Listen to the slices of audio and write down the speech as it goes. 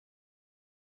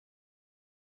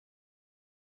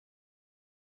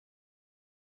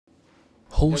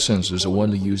Hall sensors are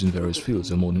widely used in various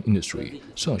fields of modern industry,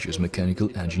 such as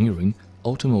mechanical engineering,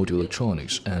 automotive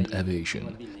electronics, and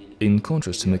aviation. In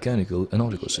contrast to mechanical and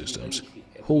optical systems,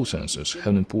 Hall sensors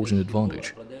have an important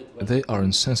advantage. They are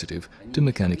insensitive to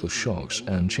mechanical shocks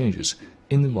and changes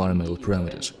in environmental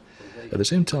parameters. At the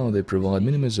same time, they provide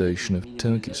minimization of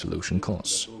turnkey solution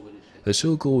costs. The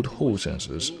so-called Hall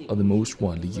sensors are the most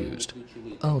widely used.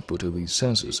 Output of these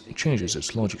sensors changes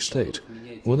its logic state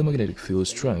when the magnetic field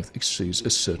strength exceeds a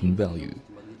certain value.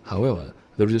 However,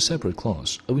 there is a separate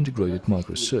class of integrated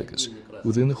microcircuits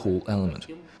within the Hall element,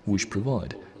 which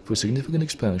provide for significant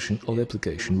expansion of the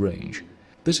application range.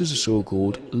 This is the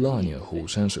so-called linear Hall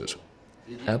sensors.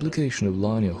 Application of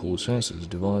linear Hall sensors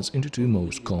divides into two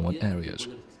most common areas.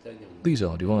 These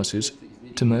are devices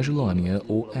to measure linear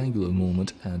or angular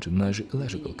movement and to measure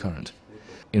electrical current.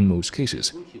 In most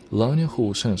cases, linear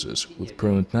Hall sensors with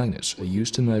permanent magnets are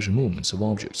used to measure movements of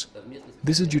objects.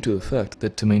 This is due to the fact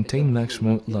that to maintain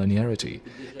maximum linearity,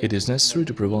 it is necessary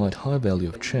to provide high value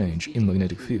of change in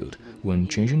magnetic field when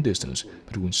changing distance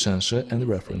between sensor and the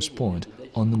reference point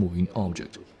on the moving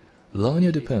object.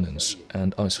 Linear dependence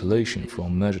and isolation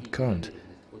from measured current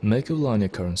make a linear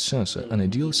current sensor an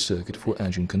ideal circuit for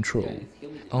engine control.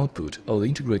 Output of the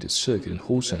integrated circuit in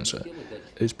Hall sensor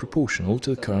is proportional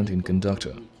to the current in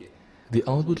conductor. The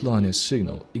output linear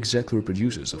signal exactly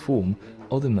reproduces the form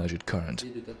of the measured current.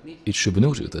 It should be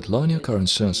noted that linear current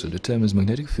sensor determines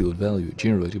magnetic field value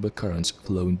generated by currents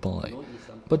flowing by,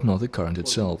 but not the current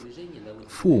itself.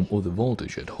 Form of the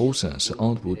voltage at Hall sensor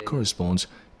output corresponds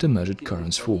to measured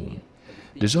current's form.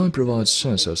 Design provides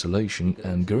sensor isolation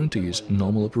and guarantees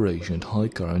normal operation at high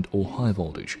current or high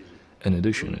voltage. In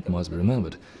addition, it must be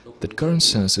remembered that current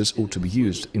sensors ought to be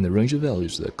used in the range of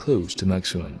values that are close to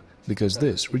maximum, because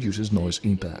this reduces noise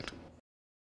impact.